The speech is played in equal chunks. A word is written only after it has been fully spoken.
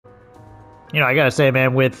You know, I gotta say,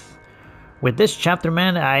 man, with this chapter,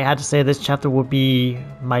 man, I had to say this chapter will be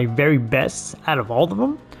my very best out of all of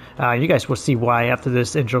them. You guys will see why after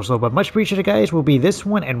this intro. So, but much appreciated, guys. Will be this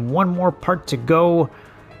one and one more part to go.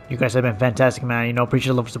 You guys have been fantastic, man. You know, appreciate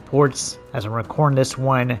the love of supports as I'm recording this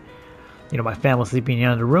one. You know, my family's sleeping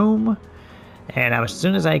in the room, and as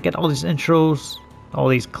soon as I get all these intros, all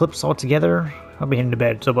these clips all together, I'll be heading to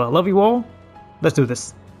bed. So, but I love you all. Let's do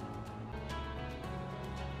this.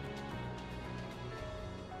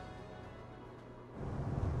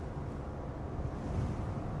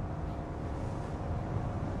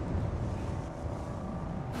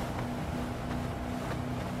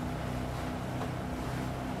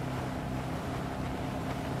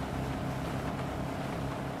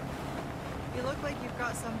 You look like you've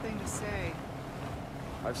got something to say.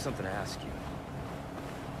 I have something to ask you.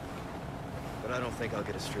 But I don't think I'll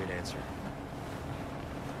get a straight answer.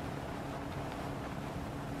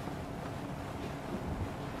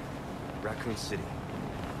 Raccoon City.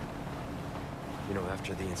 You know,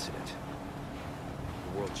 after the incident,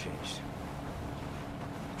 the world changed.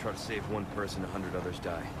 Try to save one person, 100 others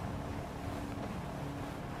die.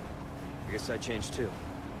 I guess I changed too.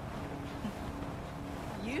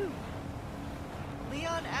 You?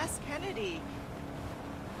 Leon S. Kennedy.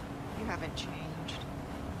 You haven't changed.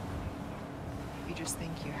 You just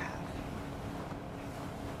think you have.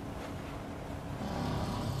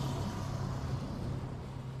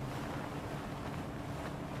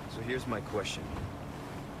 So here's my question.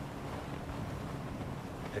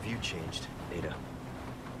 Have you changed, Ada?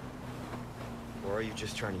 Or are you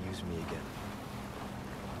just trying to use me again?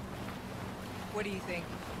 What do you think?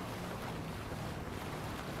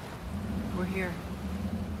 We're here.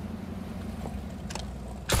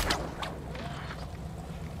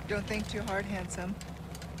 Don't think too hard, handsome.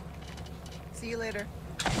 See you later.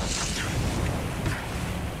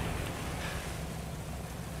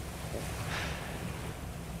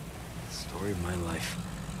 Story of my life.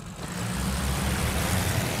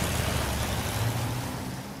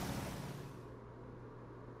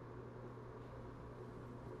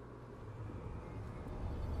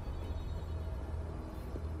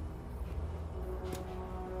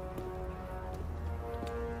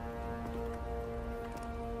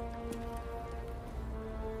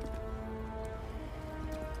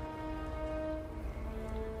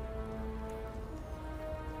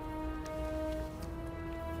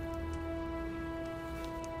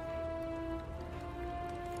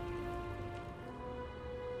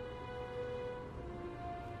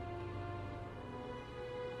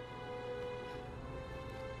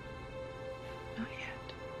 Not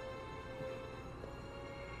yet.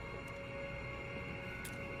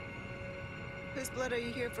 Whose blood are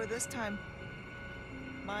you here for this time?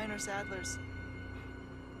 Mine or Sadler's?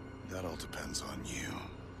 That all depends on you.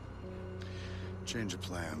 Change of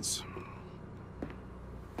plans.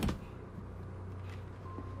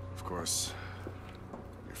 Of course,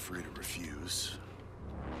 you're free to refuse.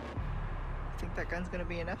 Think that gun's gonna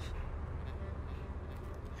be enough?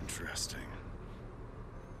 Interesting.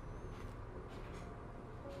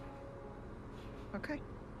 Okay.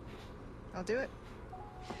 I'll do it.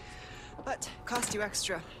 But cost you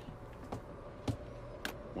extra.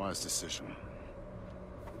 Wise decision.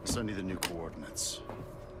 Send you the new coordinates.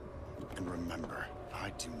 And remember,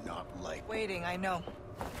 I do not like... Waiting, I know.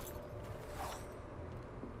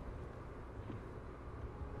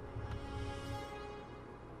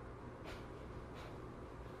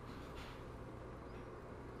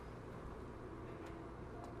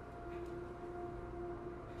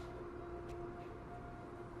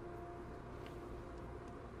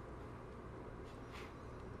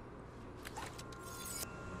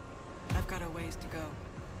 I've got a ways to go.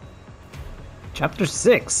 Chapter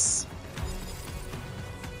 6.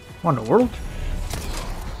 What in the world?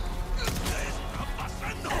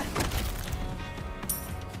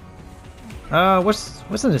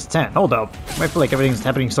 What's in this tent? Hold up. I feel like everything's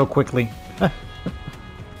happening so quickly.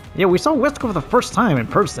 Yeah, we saw Wesker for the first time in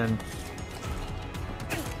person.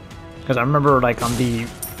 Because I remember, like, on the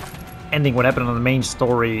ending, what happened on the main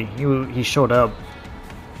story, he showed up.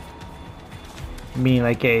 Meaning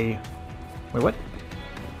like a... Wait, what?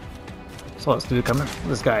 So this dude coming.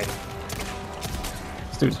 This guy.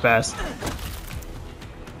 This dude's fast.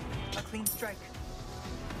 A clean strike.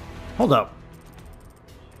 Hold up.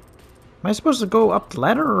 Am I supposed to go up the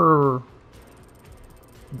ladder or...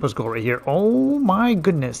 I'm supposed to go right here. Oh my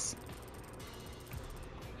goodness.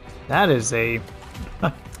 That is a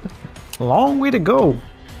long way to go.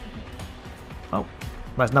 Oh,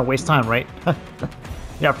 let's not waste time, right?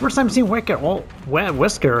 Yeah, first time seeing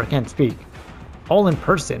Wesker, I can't speak. All in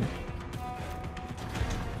person.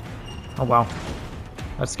 Oh wow,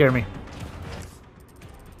 that scared me.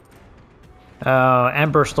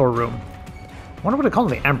 Amber storeroom. I wonder what they call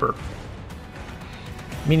the Amber.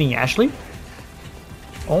 Meaning Ashley?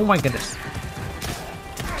 Oh my goodness.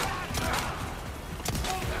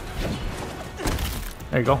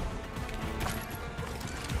 There you go.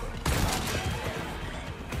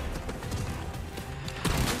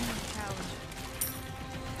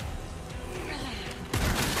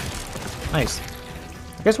 Nice.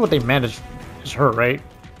 I guess what they managed is her, right?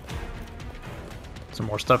 Some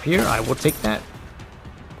more stuff here. I will take that.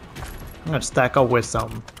 I'm gonna stack up with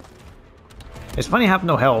some. It's funny I have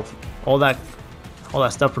no health. All that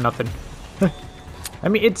stuff for nothing. I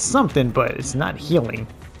mean, it's something, but it's not healing.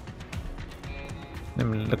 Let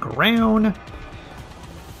me look around.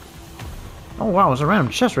 Oh wow, there's a random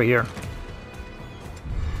chest right here.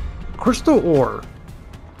 Crystal ore.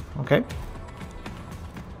 Okay.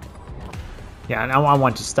 Yeah, now I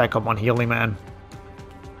want to stack up on healing, man.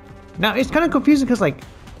 Now, it's kind of confusing because, like...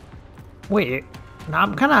 Wait, now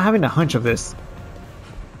I'm kind of having a hunch of this.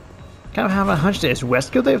 Kind of having a hunch that it's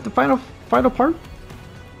Wesker the final part?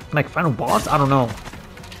 Like, final boss? I don't know.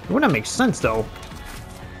 It wouldn't make sense, though.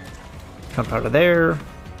 Come out of there.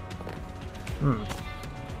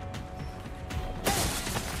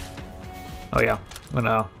 Oh, yeah. I'm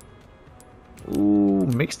gonna... Ooh,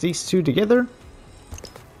 mix these two together.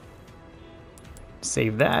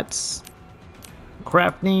 Save that.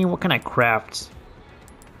 Crafting. What can I craft?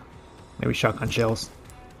 Maybe shotgun shells.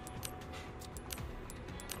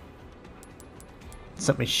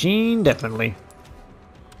 Submachine, definitely.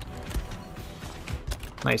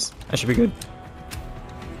 Nice. That should be good.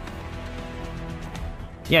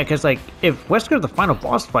 Yeah, because like, if Wesker the final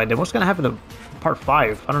boss fight, then what's gonna happen to part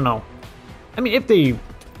 5? I don't know. I mean, if they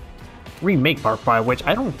remake part 5, which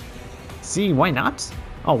I don't see why not.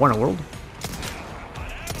 Oh, Wonder World.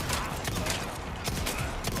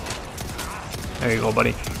 There you go,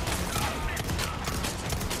 buddy.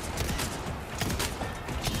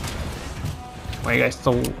 Why you guys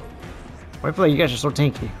so... Why I feel like you guys are so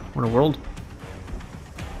tanky? Wonder World.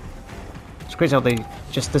 It's crazy how they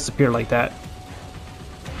just disappear like that.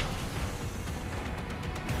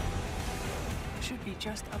 Should be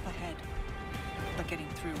just up ahead, but getting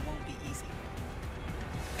through won't be easy.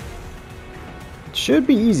 It should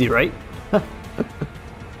be easy, right?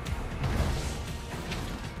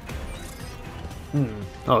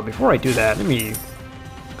 Oh, before I do that, let me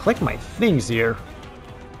collect my things here.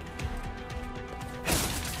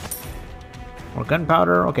 More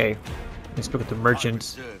gunpowder. Okay, let's speak with the merchant.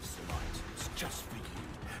 Some items just for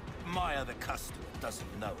you. My other customer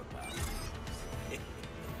doesn't know about it.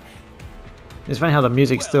 It's funny how the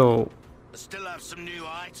music still. I still have some new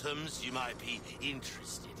items you might be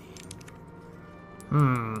interested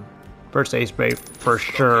in. First aid spray for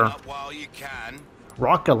sure. Up while you can.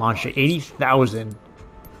 Rocket launcher, 80,000.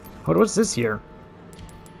 What's this here?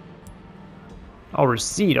 Oh,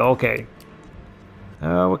 receipt. Okay.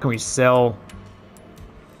 What can we sell?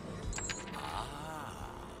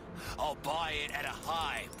 I'll buy it at a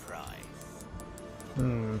high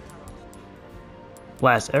price.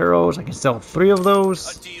 Blast arrows. I can sell 3 of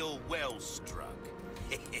those. A deal well struck.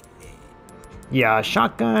 Yeah,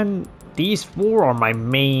 shotgun. These 4 are my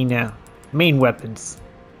main weapons.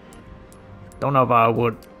 Don't know if I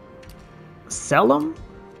would sell them.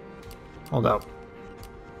 Hold up.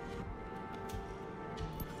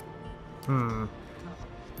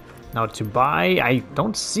 Now to buy, I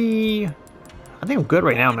don't see. I think I'm good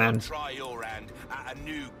right now, man. Try your hand at a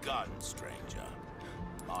new gun, stranger.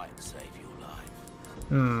 Might save your life.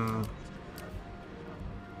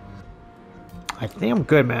 I think I'm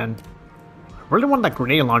good, man. I really want that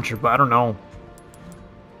grenade launcher, but I don't know.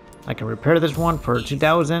 I can repair this one for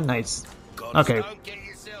 2,000. Nice. Okay. Don't get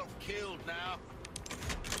yourself killed now.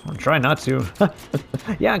 I'll try not to.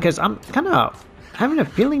 Yeah, because I'm kind of having a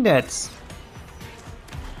feeling that,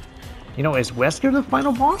 you know, is Wesker the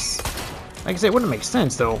final boss? Like I said, it wouldn't make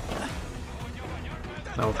sense though.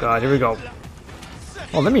 Oh god, here we go.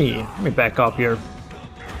 Oh, let me back up here.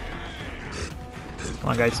 Come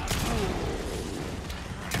on, guys.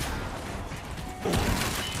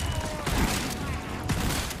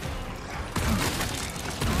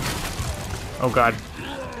 Oh god.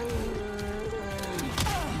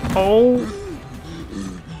 Oh. Is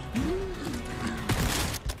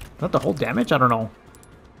that the whole damage? I don't know.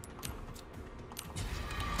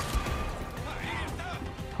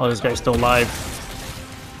 Oh, this guy's still alive.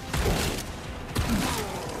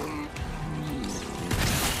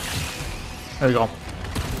 There we go.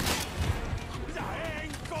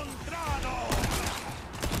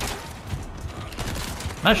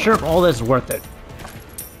 Not sure if all this is worth it.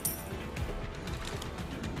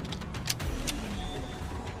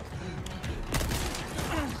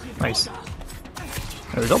 Nice.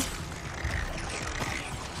 There we go.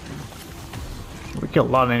 We killed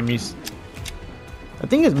a lot of enemies. The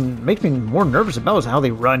thing that makes me more nervous about is how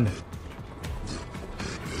they run.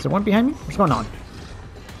 Is there one behind me? What's going on?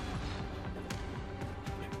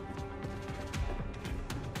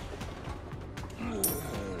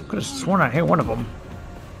 Could have sworn I hit one of them.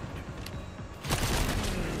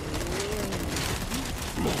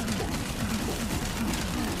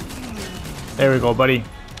 There we go, buddy.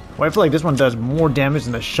 Well, I feel like this one does more damage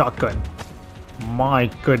than the shotgun. My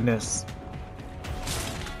goodness.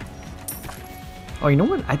 Oh, you know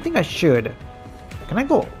what? I think I should. Can I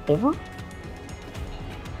go over?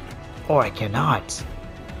 Oh, I cannot.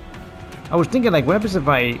 I was thinking, like, what happens if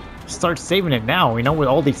I start saving it now, you know, with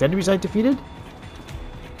all these enemies I defeated?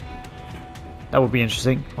 That would be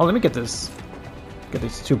interesting. Oh, let me get this. Get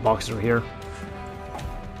these 2 boxes over here.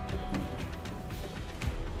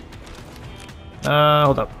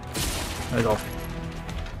 Hold up. There we go.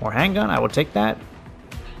 More handgun, I will take that.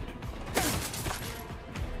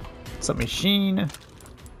 Submachine.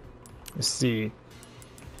 Let's see.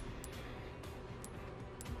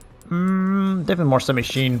 Definitely more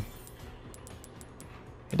submachine.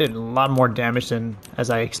 It did a lot more damage than as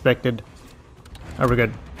I expected. Oh, we're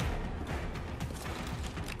good.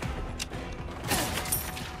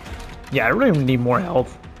 Yeah, I really need more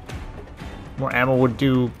health. More ammo would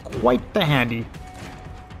do quite the handy.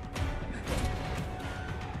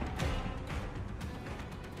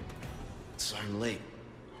 So I'm late.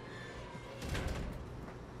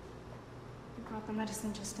 You brought the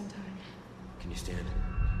medicine just in time. Can you stand?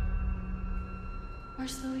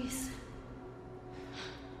 Where's Luis?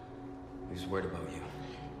 He was worried about you.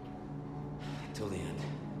 Until the end.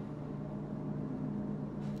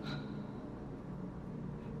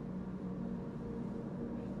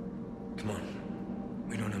 Come on.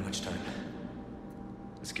 We don't have much time.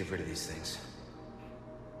 Let's get rid of these things.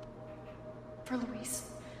 For Luis.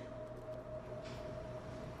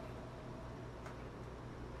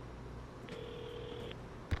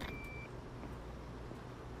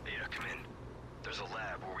 Ada, come in. There's a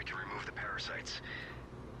lab where we can remove the parasites.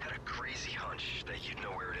 Had a crazy hunch that you'd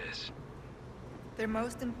know where it is. Their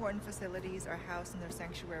most important facilities are housed in their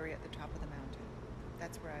sanctuary at the top of the mountain.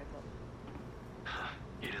 That's where I'd look.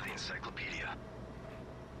 Ada the encyclopedia.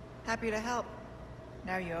 Happy to help.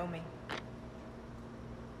 Now you owe me.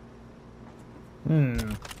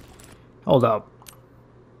 Hold up.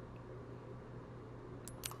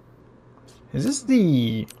 Is this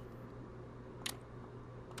the...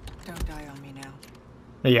 Don't die on me now.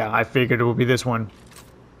 Yeah, I figured it would be this one.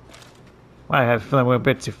 I have a feeling we're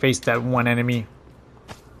about to face that one enemy.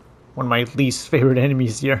 One of my least favorite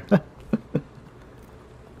enemies here.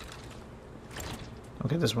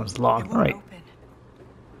 Okay, this one's locked. Alright.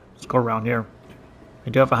 Let's go around here. I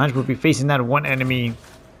do have a hunch we'll be facing that one enemy.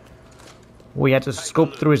 We had to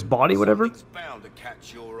scope through his body, whatever. Something's bound to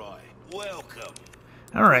catch your eye. Welcome.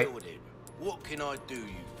 Alright. Deal with it. What can I do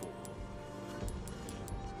you for?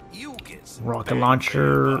 You'll get some Rocket bang for launcher.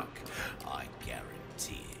 your buck, I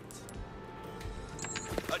guarantee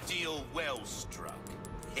it. A deal well struck.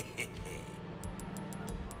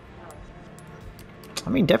 I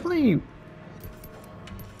mean, definitely...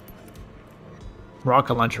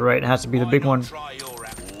 Rocket launcher, right? It has to be the big one.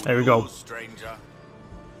 There we go. Stranger.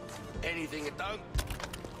 Anything you don't,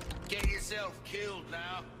 get yourself killed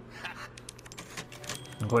now.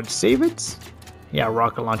 I'm going to save it. Yeah,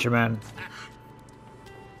 rocket launcher, man.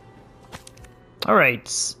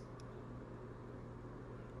 Alright.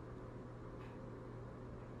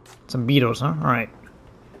 Some beetles, huh? Alright.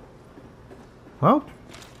 Well.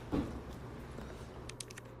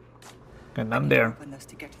 Got none there. Open this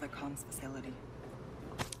to get to the comms facility.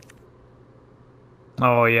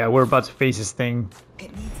 Oh yeah, we're about to face this thing. It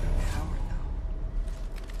needs the power,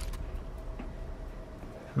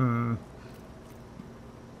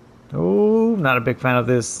 though. Oh, not a big fan of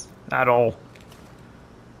this at all.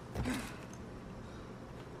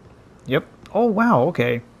 Yep. Oh wow,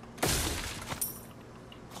 okay.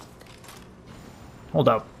 Hold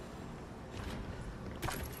up.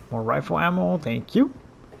 More rifle ammo, thank you.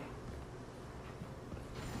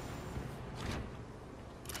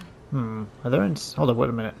 Are there any... Hold up, wait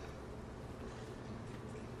a minute.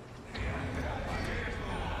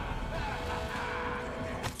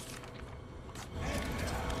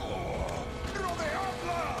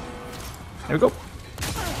 There we go.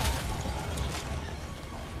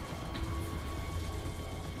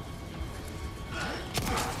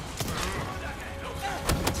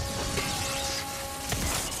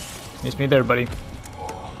 Miss me there, buddy.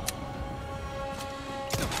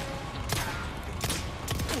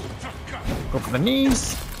 Go for the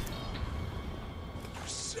knees.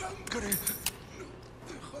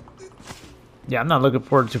 Yeah, I'm not looking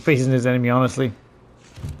forward to facing this enemy, honestly.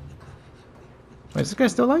 Wait, is this guy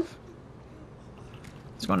still alive?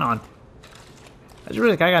 What's going on? I just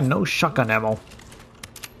realized I got no shotgun ammo.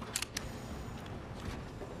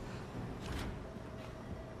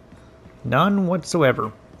 None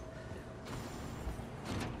whatsoever.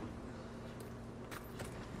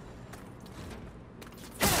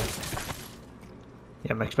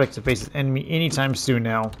 Yeah, I'm expecting to face this enemy anytime soon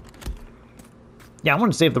now. Yeah, I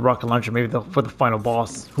want to save the rocket launcher maybe for the final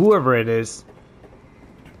boss, whoever it is.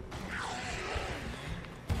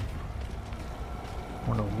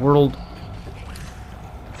 What a world.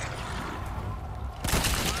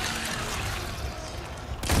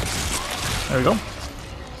 There we go.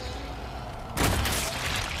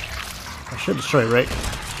 I should destroy it, right?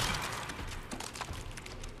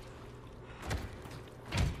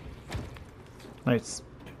 Nice.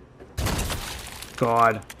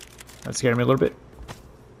 God. That scared me a little bit.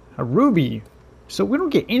 A ruby. So we don't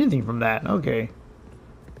get anything from that. Okay.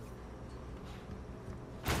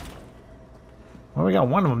 Well, we got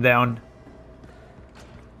one of them down.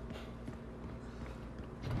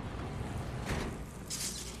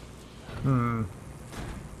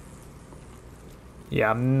 Yeah,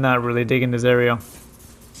 I'm not really digging this area.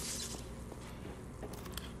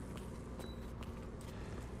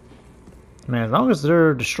 Man, as long as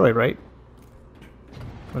they're destroyed, right?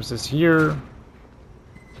 What's this here?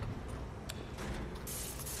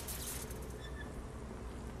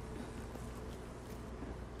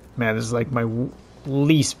 Man, this is like my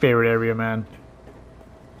least favorite area, man.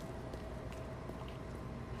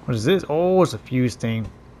 What is this? Oh, it's a fuse thing.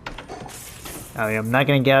 Oh, yeah, I'm not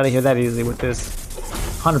gonna get out of here that easily with this.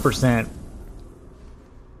 100%.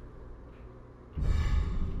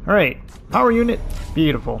 Alright, power unit.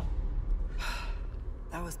 Beautiful.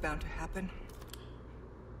 That was bound to happen.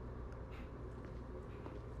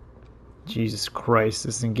 Jesus Christ,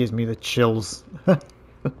 this thing gives me the chills. And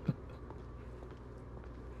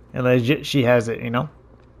legit, she has it, you know?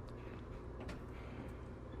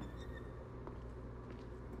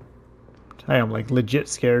 I am like legit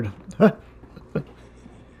scared.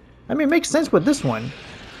 I mean, it makes sense with this one.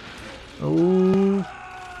 Oh.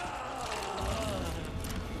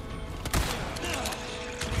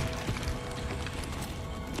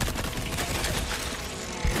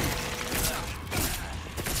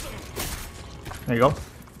 There you go.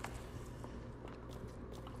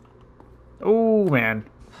 Oh man,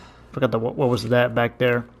 forgot what was that back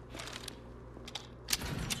there?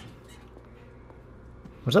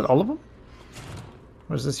 Was that all of them?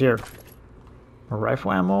 What is this here? More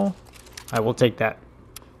rifle ammo? I will take that.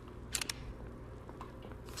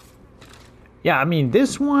 Yeah, I mean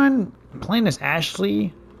this one, playing as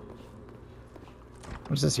Ashley.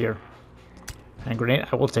 What's this here? Hand grenade.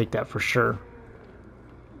 I will take that for sure.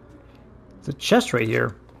 It's a chest right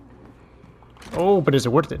here. Oh, but is it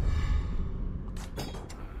worth it?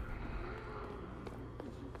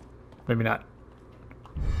 Maybe not.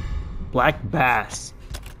 Black bass.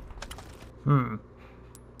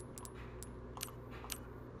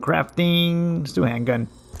 Crafting. Let's do a handgun.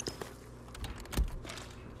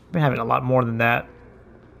 Been having a lot more than that.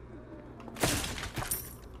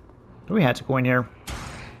 We had to go in here.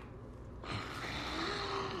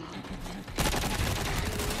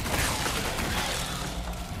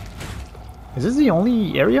 Is this the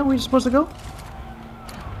only area we're supposed to go?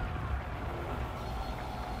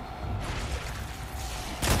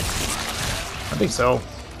 I think so.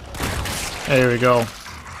 There we go.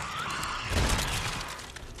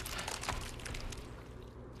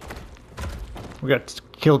 We got to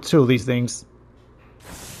kill 2 of these things.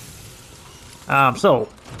 So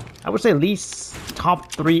I would say at least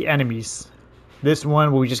top 3 enemies. This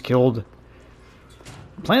one we just killed.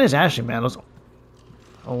 Playing as Ashley, man. Those...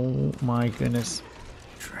 Oh my goodness.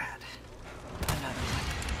 Drat.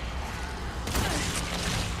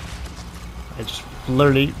 I just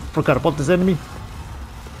literally forgot about this enemy.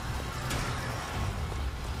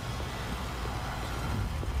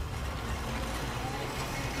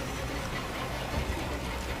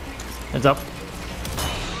 Heads up.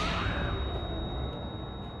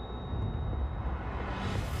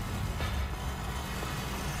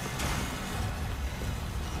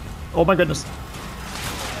 Oh my goodness.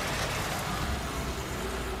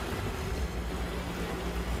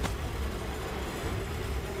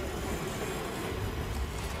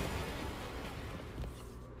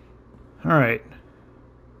 Alright.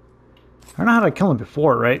 I don't know how to kill him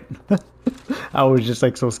before, right? I was just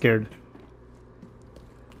like so scared.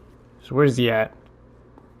 So where's he at?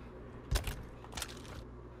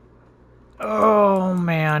 Oh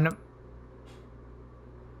man.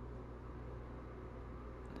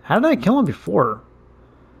 How did I kill him before?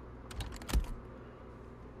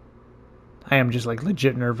 I am just like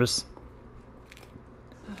legit nervous.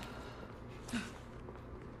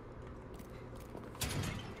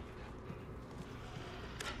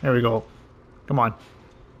 There we go. Come on.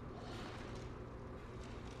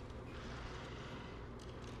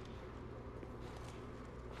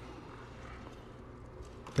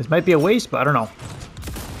 This might be a waste, but I don't know.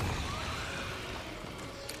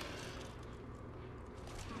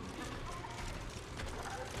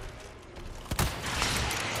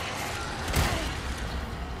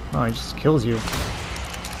 Oh, he just kills you.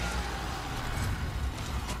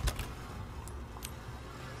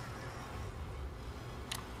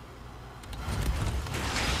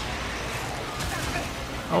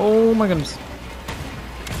 Oh my goodness.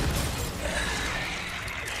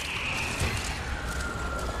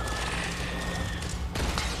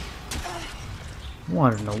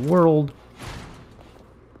 What in the world?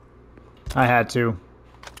 I had to.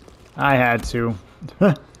 I had to.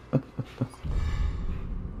 There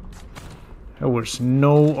was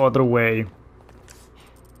no other way.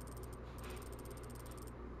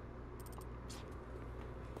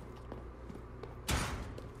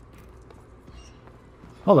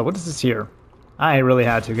 Hold on, what is this here? I really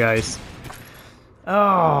had to, guys.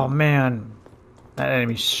 Oh, man. That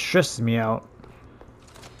enemy stresses me out.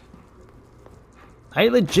 I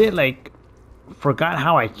legit, like, forgot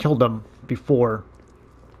how I killed him before.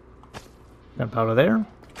 Gunpowder there.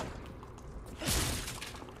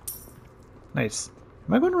 Nice.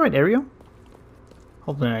 Am I going to the right area?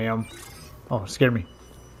 Hopefully I am. Oh, it scared me.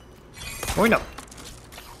 Oh, no.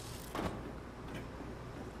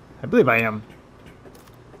 I believe I am.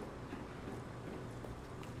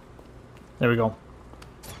 There we go.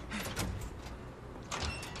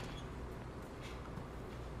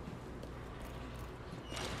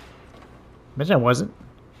 Imagine I wasn't.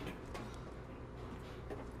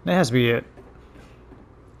 That has to be it.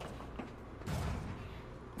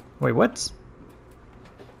 Wait, what?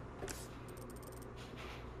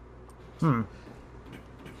 Nothing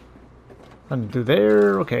to do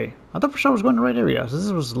there. Okay. I thought for sure I was going to the right area. So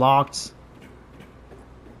this was locked.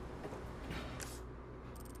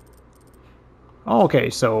 Oh, okay,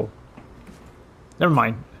 so never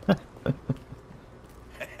mind.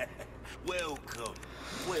 Welcome.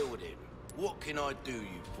 Well then, what can I do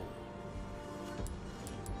you for?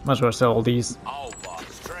 Might as well sell all these. Oh, but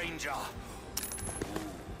stranger.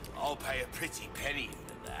 Ooh, I'll pay a pretty penny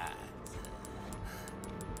for that.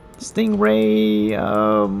 Stingray,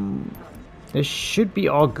 this should be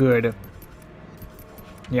all good.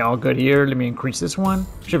 Yeah, all good here. Let me increase this one.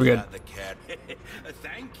 Should be good. The cat.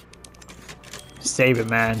 Thank Save it,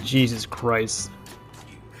 man. Jesus Christ.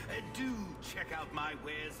 you. Do check out my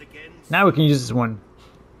wares again. Now we can use this one.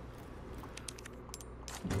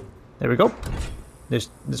 There we go. This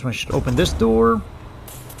one should open this door.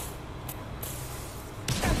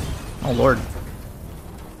 Oh Lord.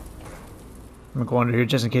 I'm gonna go under here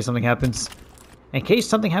just in case something happens. In case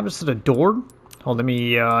something happens to the door. Oh, let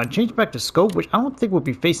me change back to scope, which I don't think we'll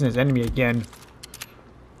be facing this enemy again.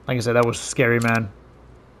 Like I said, that was scary, man.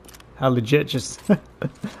 How legit just...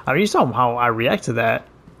 I mean, you saw how I react to that.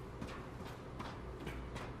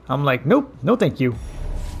 I'm like, nope, no thank you.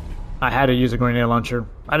 I had to use a grenade launcher.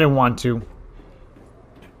 I didn't want to.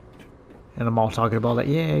 And I'm all talking about like,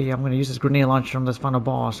 yeah, I'm going to use this grenade launcher on this final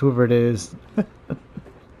boss, whoever it is.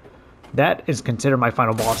 That is considered my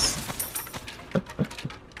final boss.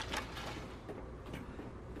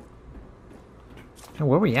 And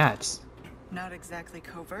where are we at? Not exactly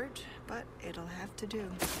covert, but it'll have to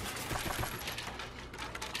do.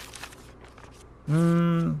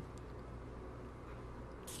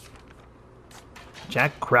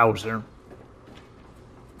 Jack Krauser.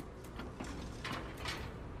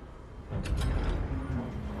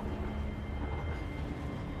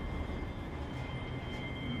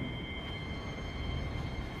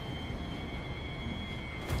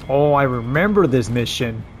 Oh, I remember this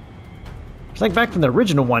mission. It's like back from the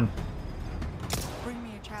original one. Bring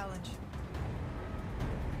me a challenge.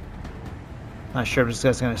 Not sure if this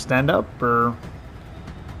guy's gonna stand up or...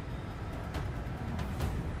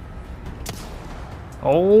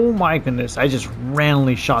 Oh my goodness, I just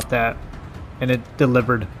randomly shot that and it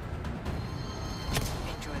delivered.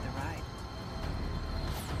 Enjoy the ride.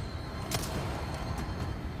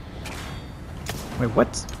 Wait,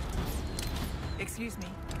 what? Excuse me,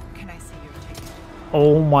 can I see your ticket?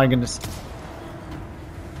 Oh my goodness.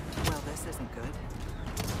 Well, this isn't good.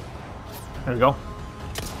 There we go.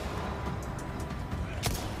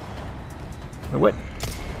 Wait, what?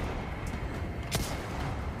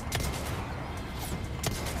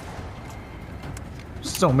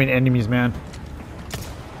 So many enemies, man.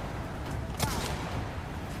 I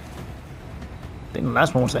think the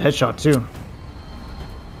last one was a headshot too.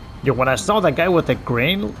 Yo, when I saw that guy with the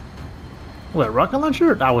grain, what, a rocket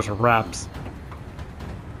launcher? That was raps.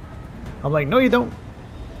 I'm like, no, you don't.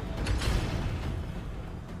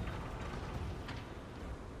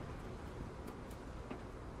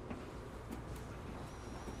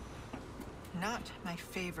 Not my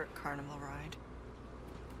favorite carnival ride.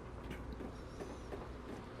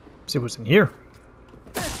 See what's in here.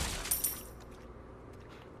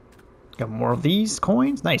 Got more of these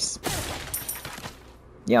coins. Nice.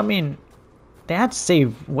 Yeah, I mean, they had to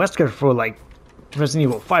save Wesker for like Resident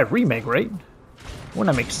Evil 5 remake, right? Wouldn't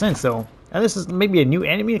that make sense though? And this is maybe a new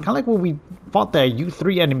enemy, kind of like when we fought the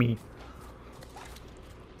U3 enemy.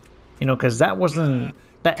 You know, because that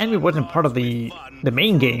enemy wasn't part of the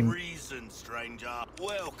main game.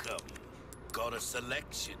 Welcome. Got a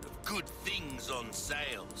selection of good things on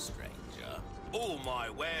sale, stranger. All my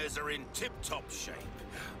wares are in tip-top shape,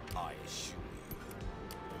 I assure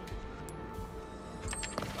you.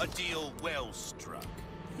 A deal well struck.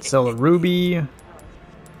 Sell a ruby. I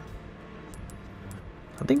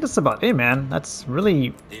think that's about it, man. That's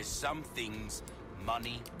really... There's some things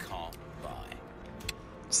money can't buy.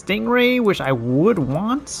 Stingray, which I would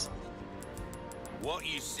want. What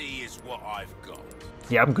you see is what I've got.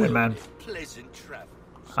 Yeah, I'm good, man. Pleasant travels.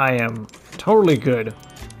 I am totally good.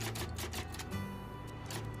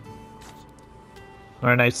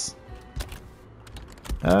 Alright, nice.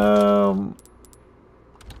 I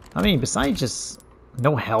mean, besides just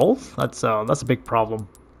no health, that's a big problem.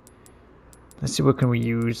 Let's see, what can we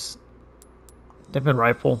use? Different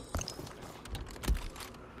rifle.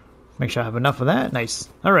 Make sure I have enough of that. Nice.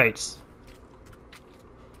 Alright.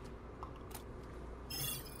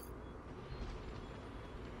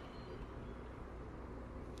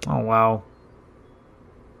 Oh, wow.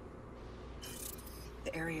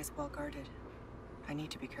 The area is well guarded. I need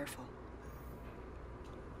to be careful.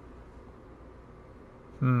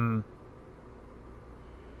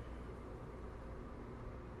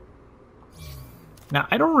 Now,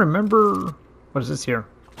 I don't remember... What is this here?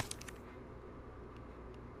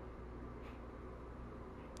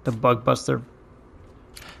 The Bug Buster.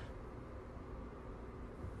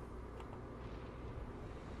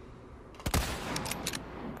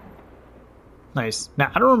 Nice. Now,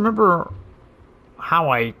 I don't remember how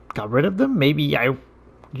I got rid of them. Maybe you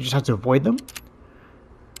just have to avoid them.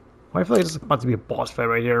 Well, I feel like this is about to be a boss fight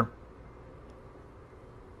right here.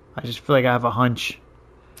 I just feel like I have a hunch.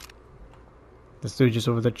 This dude just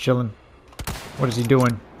over there chilling. What is he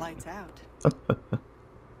doing? Lights out.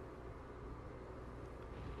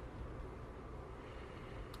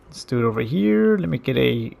 This dude over here. Let me get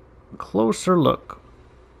a closer look.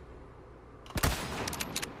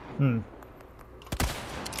 I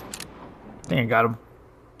think I got him.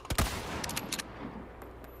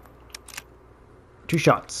 2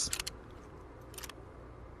 shots.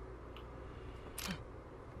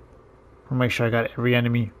 I'll make sure I got every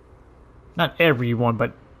enemy. Not every one,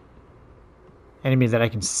 but enemy that I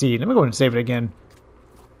can see. Let me go ahead and save it again.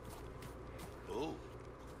 Oh,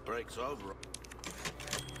 breaks over.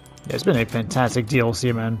 Yeah, it's been a fantastic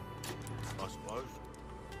DLC, man. I suppose.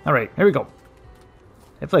 Alright, here we go.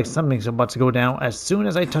 I feel like something's about to go down as soon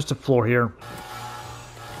as I touch the floor here.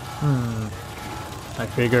 I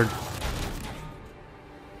figured.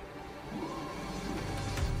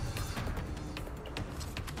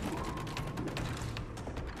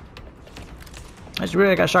 I just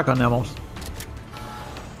really got shotgun ammos.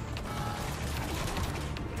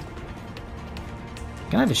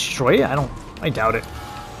 Can I destroy it? I doubt it.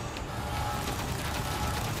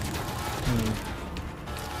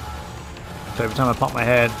 So every time I pop my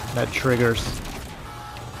head, that triggers.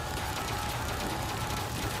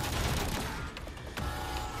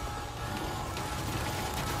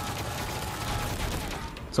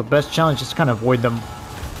 So best challenge is to kind of avoid them.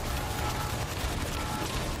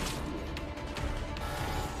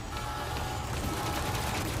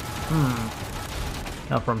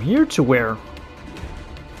 Now from here to where?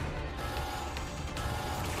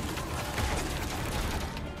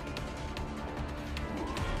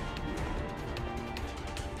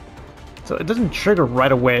 So it doesn't trigger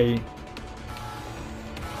right away.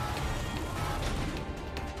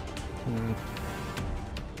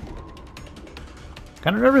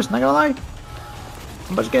 Kind of nervous, not gonna lie.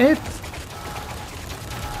 I'm about to get hit.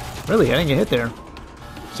 Really, I didn't get hit there.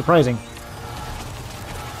 Surprising.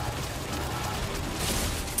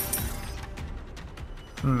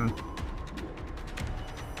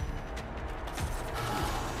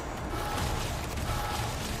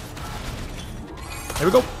 There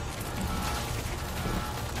we go.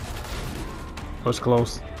 That was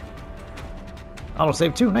close. Auto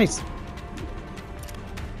save too, nice.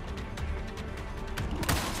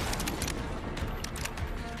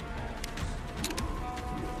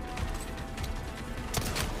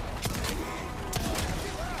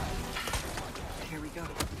 Here we go.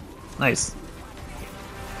 Nice.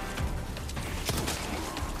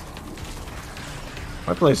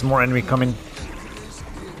 Hopefully there's more enemy coming.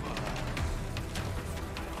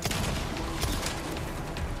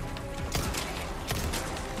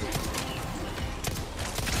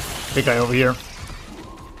 Big guy over here.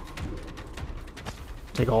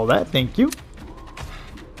 Take all that, thank you.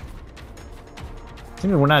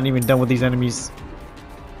 Seems we're not even done with these enemies.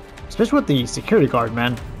 Especially with the security guard,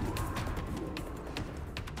 man.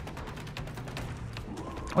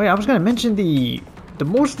 Oh yeah, I was gonna mention the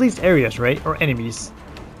most least areas, right? Or enemies.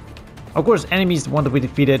 Of course, enemies, the one that we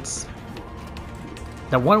defeated.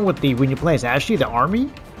 The one with the, when you play as Ashley, the army?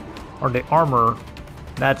 Or the armor.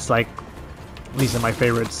 That's like, at least in my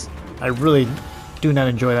favorites. I really do not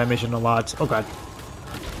enjoy that mission a lot. Oh god.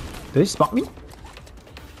 Did they spot me?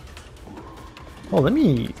 Oh, let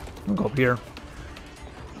me go up here.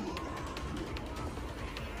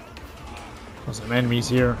 There's some enemies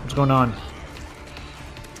here. What's going on?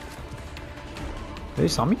 They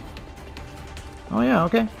saw me? Oh yeah,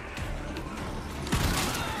 okay.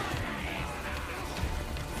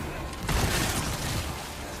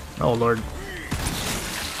 Oh lord.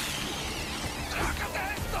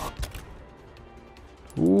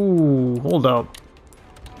 Ooh, hold up.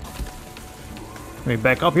 Let me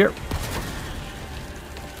back up here.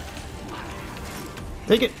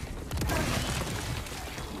 Take it.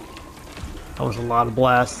 That was a lot of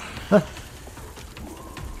blast.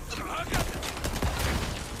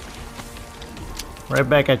 Right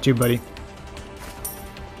back at you, buddy.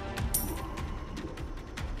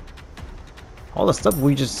 All the stuff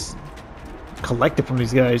we just collected from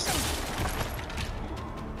these guys.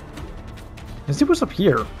 Let's see what's up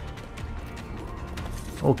here.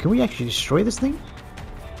 Oh, can we actually destroy this thing?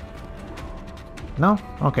 No?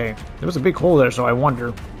 Okay. There was a big hole there, so I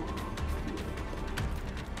wonder.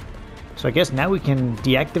 So I guess now we can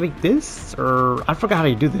deactivate this? Or I forgot how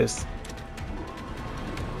to do this.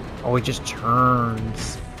 Oh, it just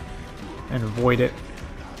turns and avoid it.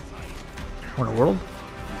 What in the world?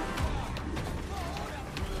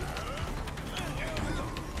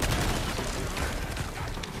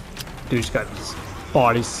 Dude's got his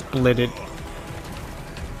body splitted.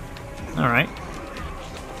 Alright.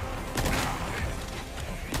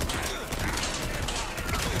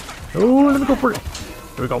 Oh, let me go for it.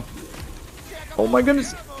 Here we go. Oh my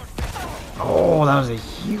goodness. Oh, that was a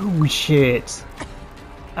huge hit.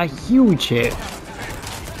 A huge hit.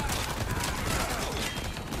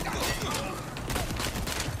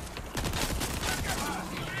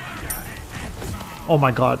 Oh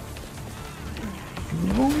my god.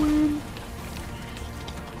 Rolling.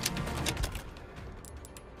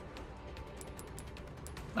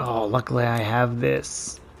 Oh, luckily I have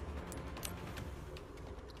this.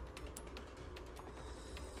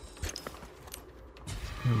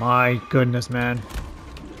 My goodness, man.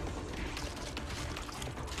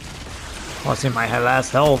 Lost in my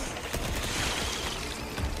last health.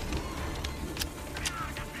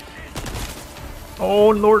 Oh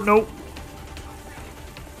lord, no.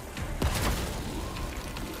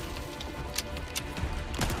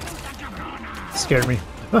 Scared me.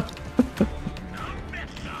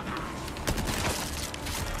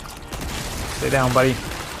 Stay down, buddy.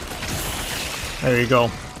 There you go.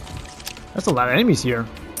 That's a lot of enemies here.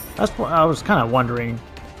 That's what I was kind of wondering.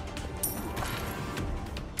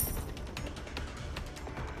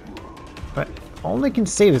 But only can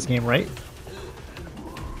save this game, right?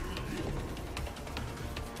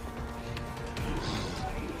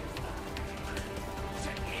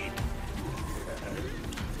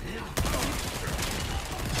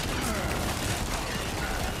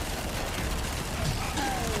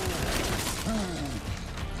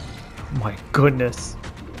 My goodness.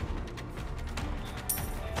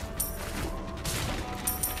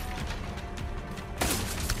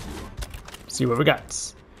 See what we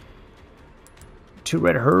got. 2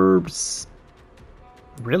 red herbs.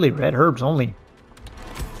 Really, red herbs only.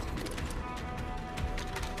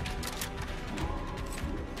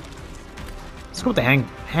 Let's go with the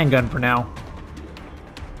handgun for now.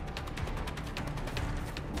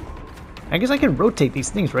 I guess I can rotate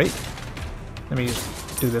these things, right? Let me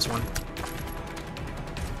just do this one.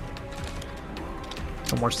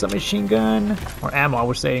 Some more submachine gun. Or ammo, I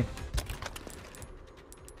would say.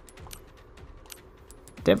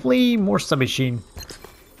 Definitely more submachine.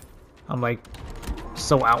 I'm like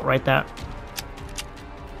so outright that.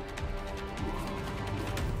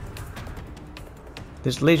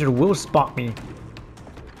 This laser will spot me.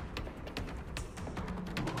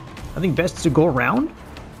 I think best to go around.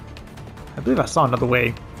 I believe I saw another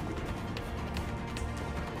way.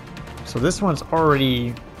 So this one's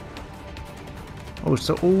already... Oh,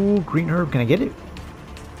 so... Oh, green herb. Can I get it?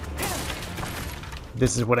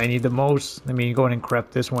 This is what I need the most. Let me go ahead and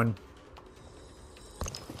craft this one.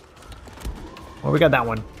 Well, we got that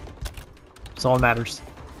one. That's all that matters.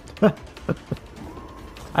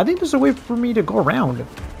 I think there's a way for me to go around.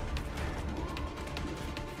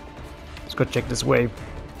 Let's go check this way.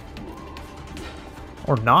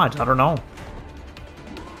 Or not, I don't know.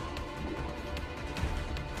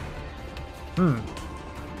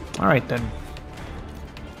 Alright then.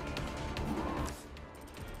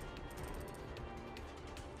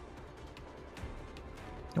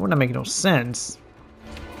 It wouldn't make no sense.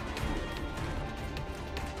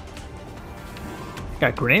 Got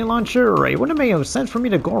a grenade launcher, right? It wouldn't make no sense for me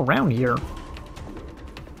to go around here.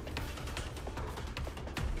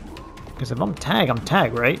 Because if I'm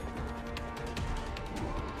tagged, right?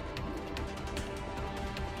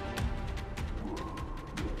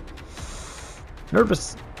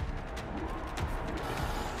 Nervous.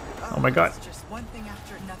 Oh my god. It's just one thing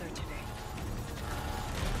after another today.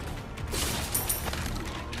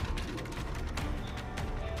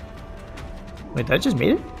 Wait, that just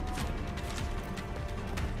made it?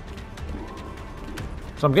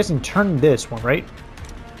 So I'm guessing turn this one, right?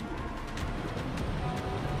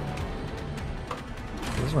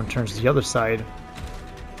 This one turns the other side.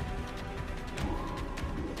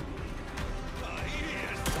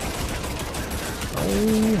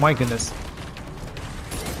 Oh my goodness.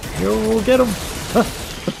 Yo, get him!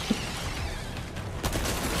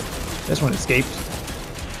 This one escaped.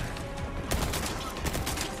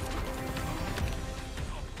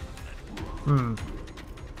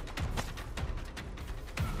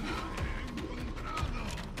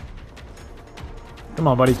 Come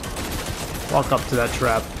on, buddy. Walk up to that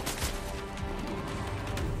trap.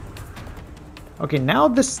 Okay, now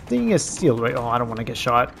this thing is sealed, right? Oh, I don't want to get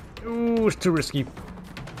shot. Ooh, it's too risky.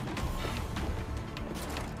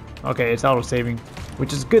 Okay, it's auto-saving,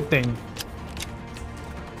 which is a good thing.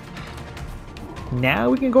 Now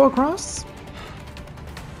we can go across?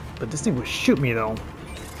 But this thing will shoot me, though.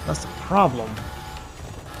 That's the problem.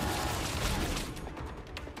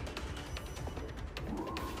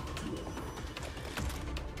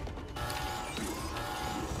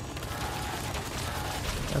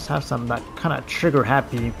 Let's have some that kind of trigger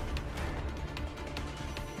happy.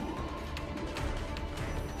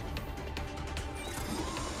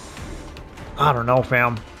 I don't know,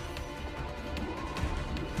 fam.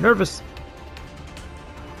 Nervous.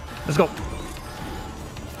 Let's go.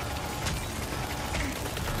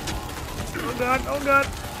 Oh god, oh god.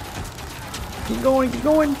 Keep going, keep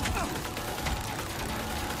going.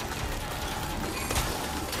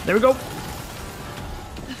 There we go.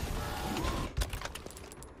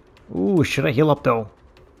 Ooh, should I heal up though?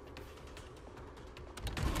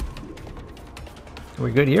 Are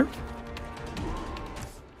we good here?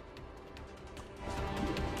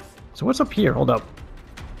 So what's up here? Hold up.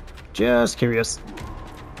 Just curious.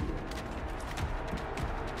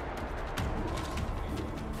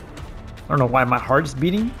 I don't know why my heart is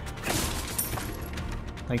beating.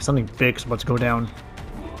 Like something big's about to go down.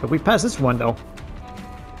 But we passed this one though.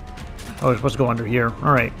 Oh, we're supposed to go under here.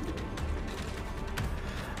 Alright.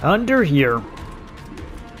 Under here.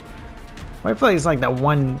 I feel like it's like that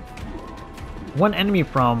one enemy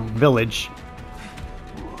from Village.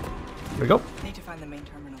 Here we go. Need to find the main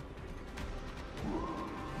terminal.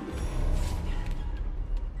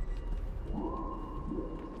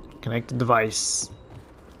 Connect the device.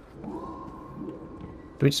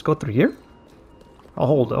 Do we just go through here? Oh,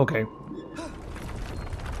 hold. Okay.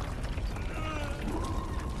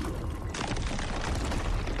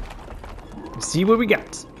 Let's see what we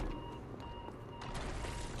got.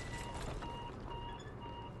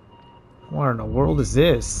 What in the world is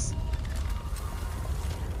this?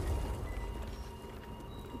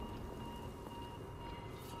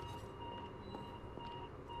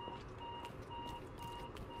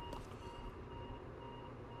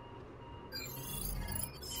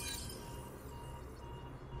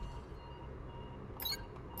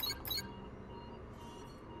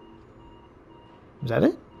 Is that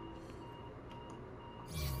it?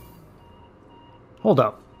 Hold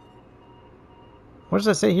up. What does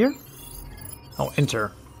that say here? Oh,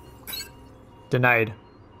 enter. Denied.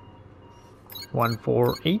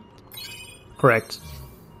 148. Correct.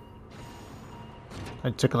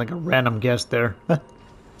 I took like a random guess there.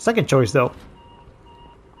 Second choice though.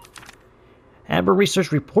 Amber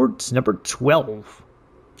Research Reports number 12.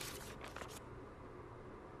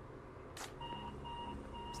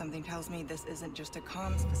 Something tells me this isn't just a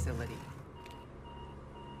comms facility.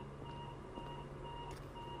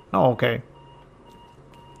 Oh, okay.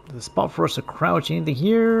 There's a spot for us to crouch. Anything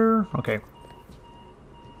here? Okay.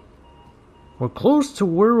 We're close to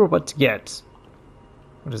where we're about to get.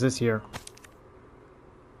 What is this here?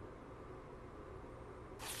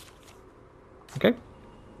 Okay.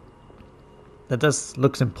 That does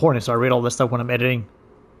looks important, so I read all this stuff when I'm editing.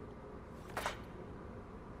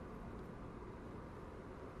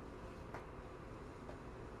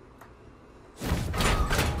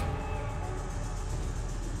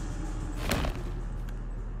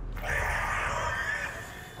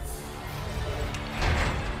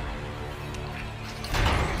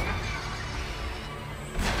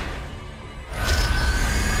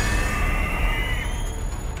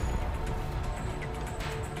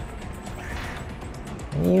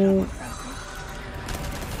 You don't look friendly.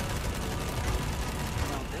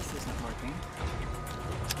 Well, this isn't working.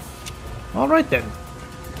 All right then.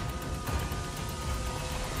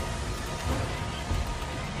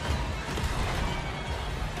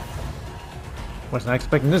 Was not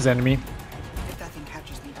expecting this enemy. If that thing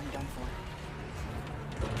catches me, I'm done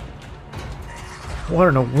for. What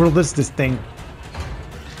in the world is this thing?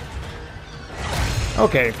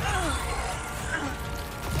 Okay.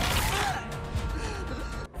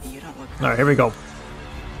 You don't look All right, here we go.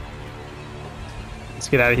 Let's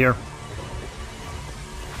get out of here.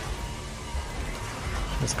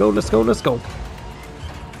 Let's go, let's go, let's go.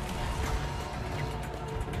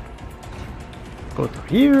 Go through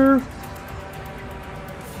here.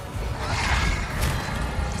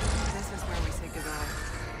 This is where we say goodbye.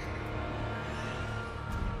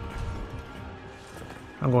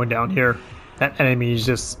 I'm going down here. That enemy is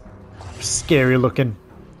just scary looking.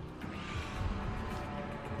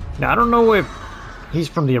 Now, I don't know if he's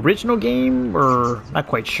from the original game or not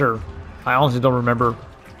quite sure. I honestly don't remember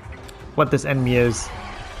what this enemy is.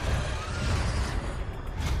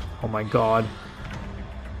 Oh my god.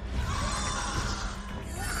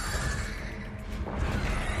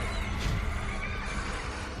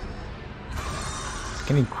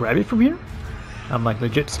 Can he grab it from here? I'm like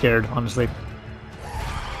legit scared, honestly.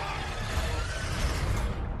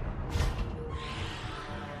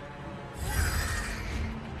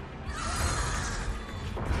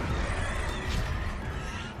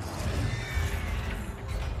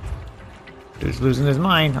 Dude's losing his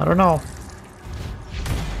mind. I don't know.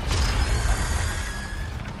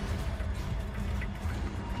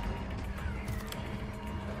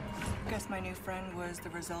 Guess my new friend was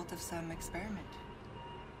the result of some experiment.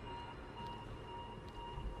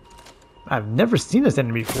 I've never seen this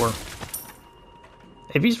enemy before.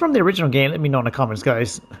 If he's from the original game, let me know in the comments,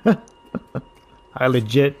 guys. I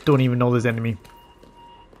legit don't even know this enemy.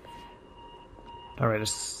 Alright,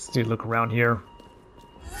 let's see, look around here.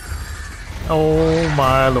 Oh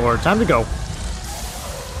my lord, time to go.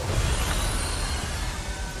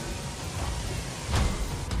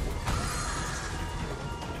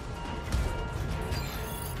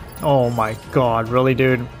 Oh my god, really,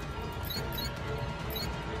 dude?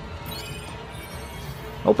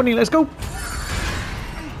 Opening, let's go.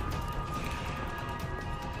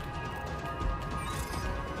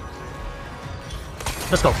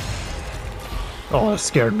 Let's go. Oh, that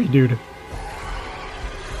scared me, dude.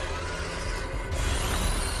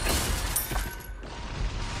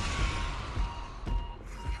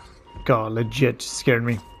 God, legit scared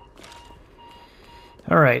me.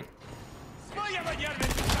 Alright.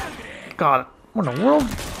 God, what in the world?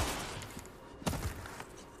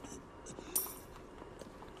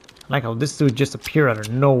 I like how this dude just appeared out of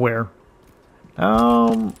nowhere.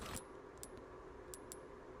 Oh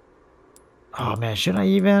man, should I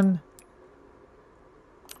even?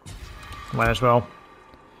 Might as well.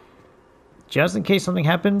 Just in case something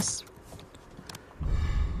happens.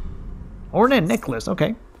 Ornate necklace,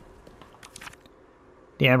 okay.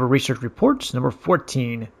 The Amber Research Report, number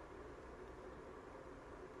 14.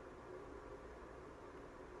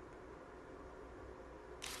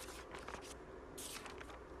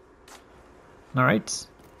 All right.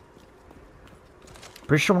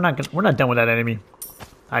 Pretty sure we're not done with that enemy.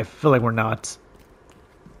 I feel like we're not.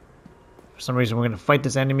 For some reason, we're gonna fight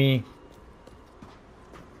this enemy.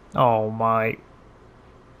 Oh my!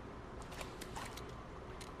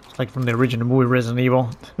 It's like from the original movie Resident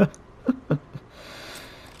Evil.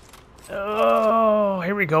 Oh,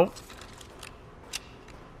 here we go.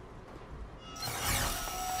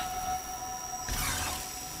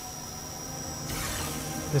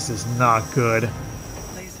 This is not good.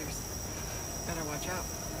 Lasers. Better watch out.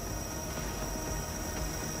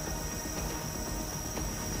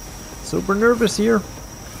 Super nervous here.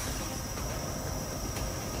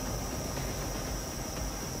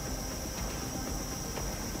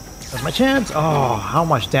 That's my chance. Oh, how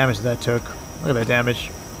much damage that took. Look at that damage.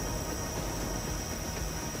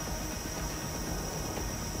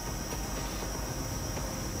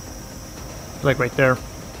 Like right there.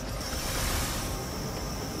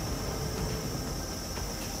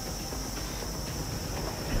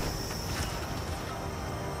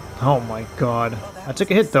 Oh my god. I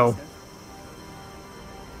took a hit though.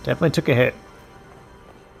 Definitely took a hit.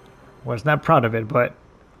 Was not proud of it, but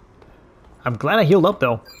I'm glad I healed up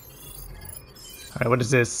though. Alright, what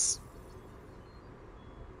is this?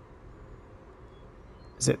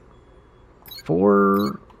 Is it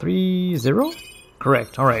 430?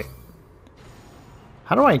 Correct, alright.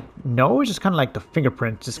 How do I know? It's just kind of like the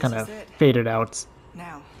fingerprint, just kind of faded out.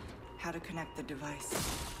 Now, how to connect the device.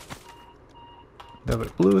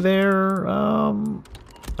 Velvet blue there. Alright,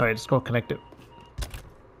 let's go connect it.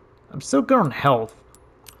 I'm still good on health.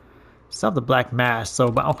 Still have the black mass,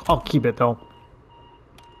 so but I'll keep it though.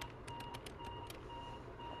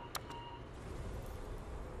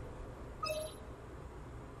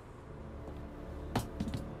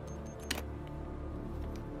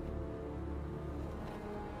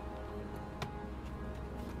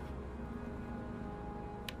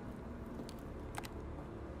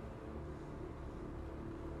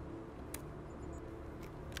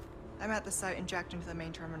 I'm at the site and jacked into the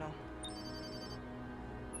main terminal.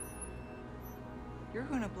 You're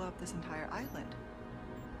going to blow up this entire island.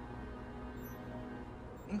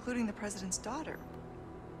 Including the president's daughter.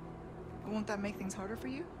 Won't that make things harder for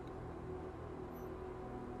you?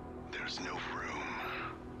 There's no room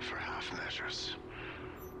for half measures.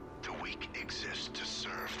 The weak exist to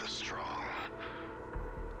serve the strong.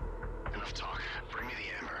 Enough talk. Bring me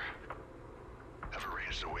the amber. I've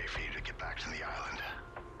arranged a way for you to get back to the island.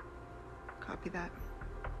 Copy that.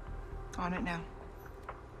 On it now.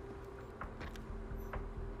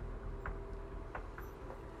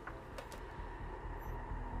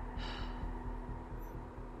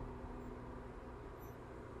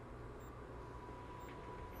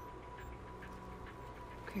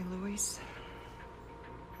 Okay, Luis.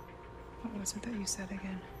 What was it that you said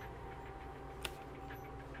again?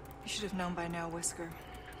 You should have known by now, Wesker,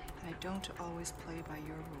 that I don't always play by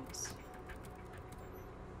your rules.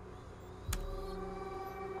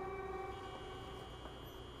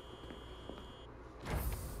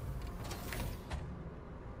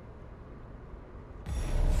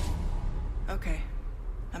 Okay,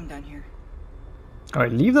 I'm done here.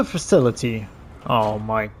 Alright, leave the facility. Oh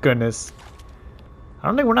my goodness. I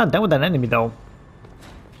don't think we're not done with that enemy though.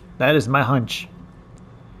 That is my hunch.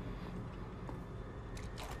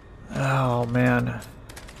 Oh man.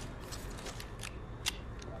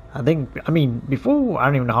 I mean, before, I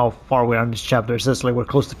don't even know how far we are in this chapter. It says like we're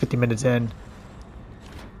close to 50 minutes in.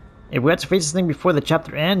 If we have to face this thing before the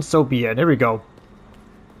chapter ends, so be it. Here we go.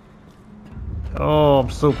 Oh, I'm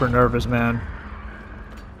super nervous, man.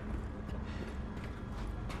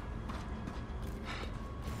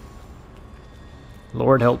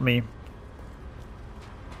 Lord help me.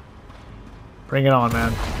 Bring it on,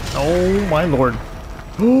 man. Oh my lord.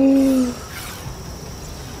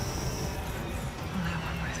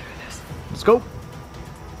 Let's go.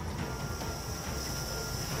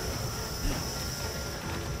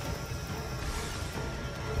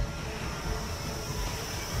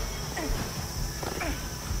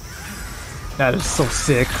 That is so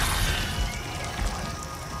sick.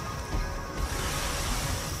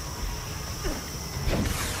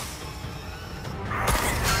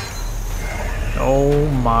 Oh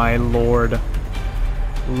my lord.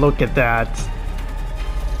 Look at that.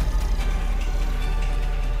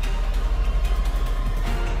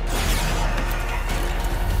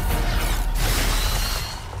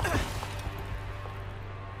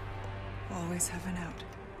 Always have an out.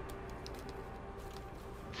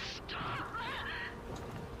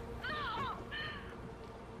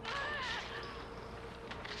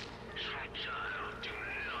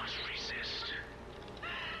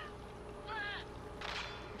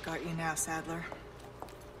 Got you now, Sadler.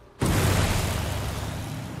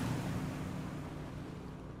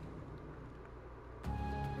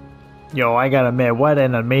 Yo, I gotta admit, what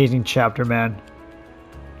an amazing chapter, man.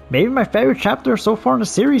 Maybe my favorite chapter so far in the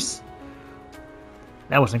series.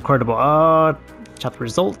 That was incredible. Chapter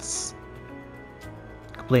results.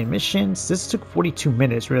 Complete missions. This took 42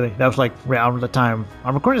 minutes, really. That was like around the time.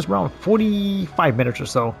 I'm recording this around 45 minutes or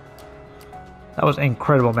so. That was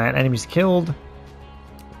incredible, man. Enemies killed.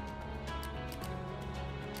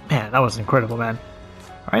 Man, that was incredible, man.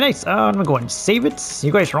 Alright, nice. I'm gonna go ahead and save it.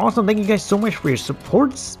 You guys are awesome. Thank you guys so much for your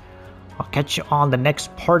supports. I'll catch you on the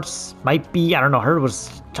next parts. Might be, I don't know, I heard it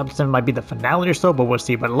was chapter 7 might be the finale or so, but we'll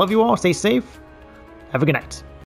see. But I love you all. Stay safe. Have a good night.